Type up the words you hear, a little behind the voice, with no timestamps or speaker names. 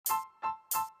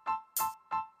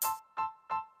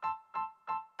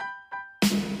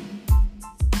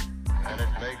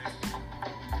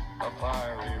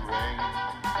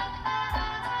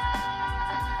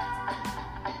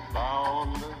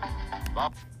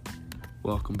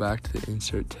Welcome back to the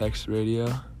Insert Text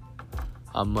Radio.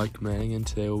 I'm Mike Manning, and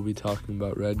today we'll be talking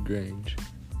about Red Grange.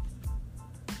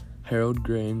 Harold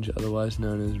Grange, otherwise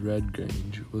known as Red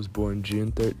Grange, was born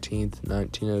June 13,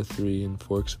 1903 in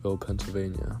Forksville,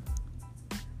 Pennsylvania.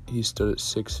 He stood at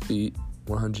 6 feet,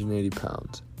 180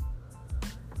 pounds.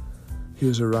 He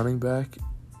was a running back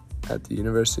at the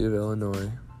University of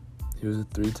Illinois. He was a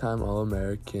three-time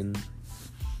All-American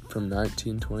from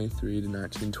 1923 to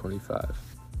 1925.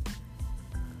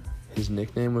 His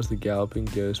nickname was the Galloping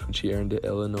Ghost, which he earned at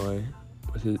Illinois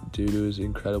due to his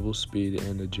incredible speed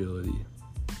and agility.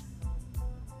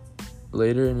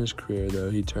 Later in his career, though,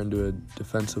 he turned to a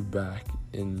defensive back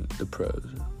in the pros.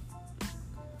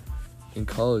 In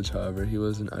college, however, he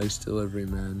was an ice delivery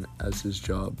man as his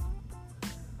job.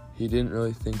 He didn't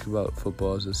really think about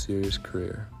football as a serious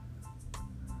career.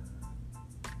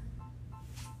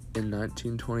 In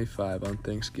 1925, on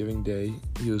Thanksgiving Day,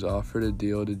 he was offered a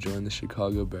deal to join the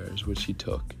Chicago Bears, which he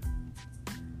took.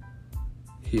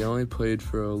 He only played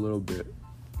for a little bit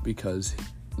because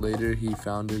later he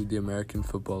founded the American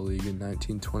Football League in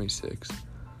 1926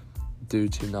 due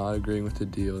to not agreeing with the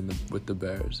deal with the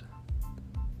Bears.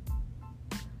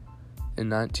 In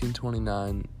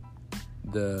 1929,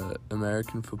 the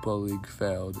American Football League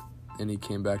failed and he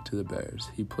came back to the Bears.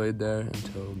 He played there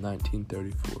until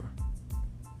 1934.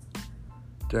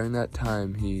 During that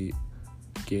time, he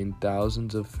gained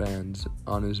thousands of fans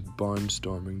on his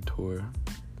barnstorming tour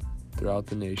throughout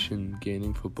the nation,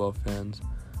 gaining football fans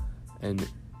and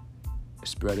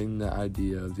spreading the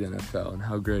idea of the NFL and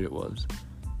how great it was.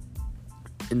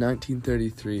 In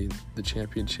 1933, the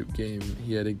championship game,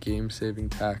 he had a game-saving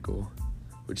tackle,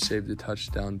 which saved a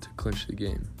touchdown to clinch the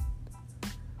game.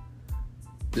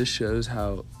 This shows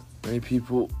how many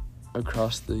people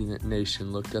across the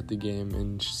nation looked at the game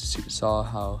and saw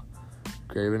how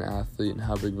great of an athlete and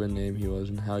how big of a name he was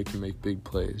and how he can make big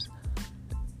plays.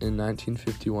 In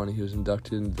 1951, he was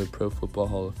inducted into the Pro Football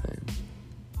Hall of Fame.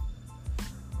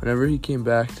 Whenever he came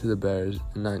back to the Bears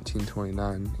in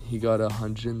 1929, he got a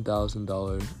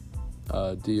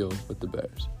 $100,000 deal with the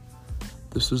Bears.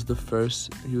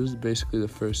 He was basically the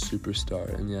first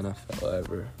superstar in the NFL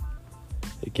ever.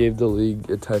 It gave the league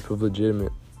a type of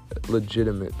legitimacy.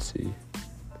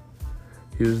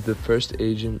 He was the first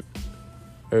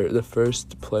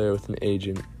player with an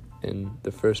agent, and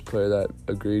the first player that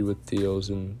agreed with deals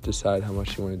and decided how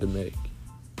much he wanted to make.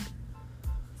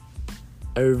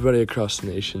 Everybody across the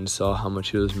nation saw how much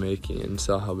he was making and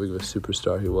saw how big of a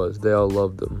superstar he was. They all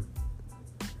loved him.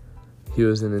 He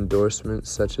was in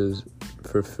endorsements such as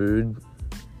for food,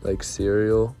 like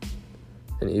cereal,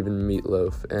 and even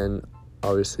meatloaf, and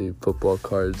obviously football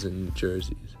cards and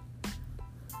jerseys.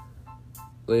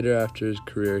 Later after his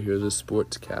career, he was a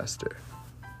sportscaster.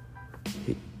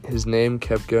 His name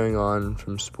kept going on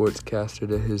from sportscaster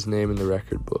to his name in the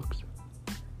record books.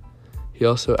 He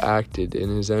also acted in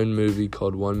his own movie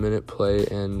called 1 Minute Play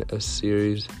and a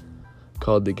series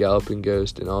called The Galloping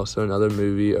Ghost, and also another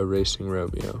movie, A Racing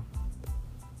Romeo.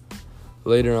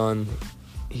 Later on,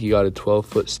 he got a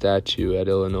 12-foot statue at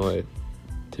Illinois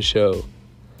to show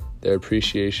their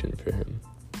appreciation for him.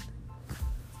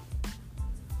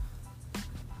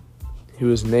 He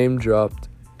was name-dropped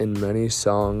in many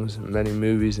songs, many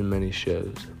movies, and many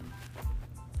shows.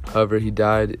 However, he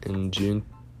died in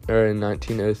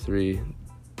 1903,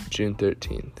 June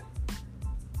 13th.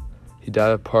 He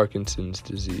died of Parkinson's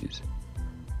disease.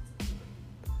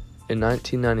 In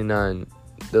 1999,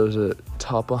 there was a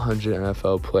top 100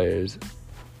 NFL players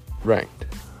ranked,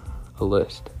 a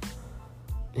list.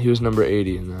 He was number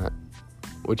 80 in that,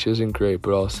 which isn't great,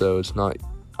 but also it's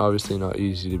obviously not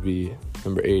easy to be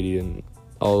number 80 in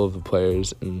all of the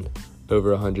players in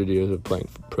over 100 years of playing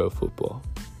pro football.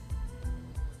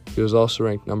 He was also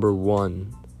ranked number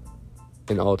 1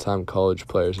 in all-time college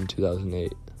players in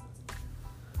 2008.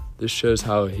 This shows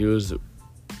how he was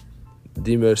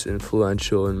the most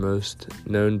influential and most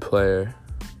known player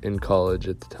in college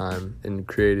at the time and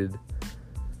created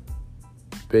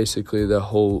basically the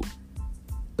whole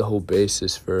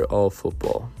basis for all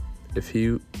football. If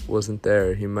he wasn't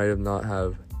there,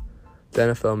 the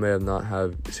NFL may have not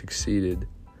have succeeded,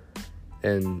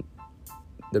 and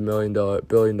the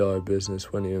billion-dollar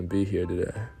business wouldn't even be here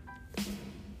today.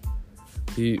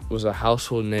 He was a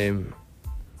household name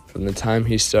from the time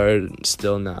he started and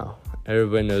still now.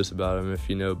 Everybody knows about him if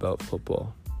you know about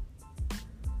football.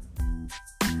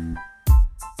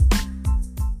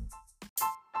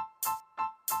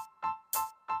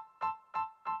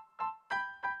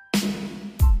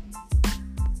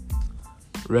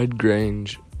 Red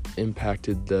Grange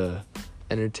impacted the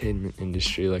entertainment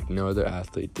industry like no other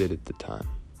athlete did at the time.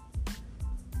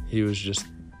 He was just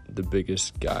the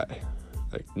biggest guy.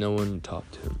 Like, no one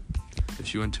topped him.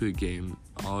 If you went to a game,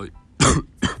 all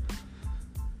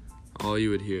you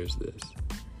would hear is this.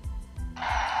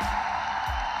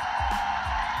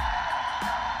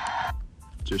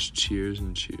 Just cheers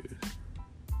and cheers.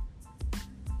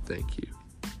 Thank you.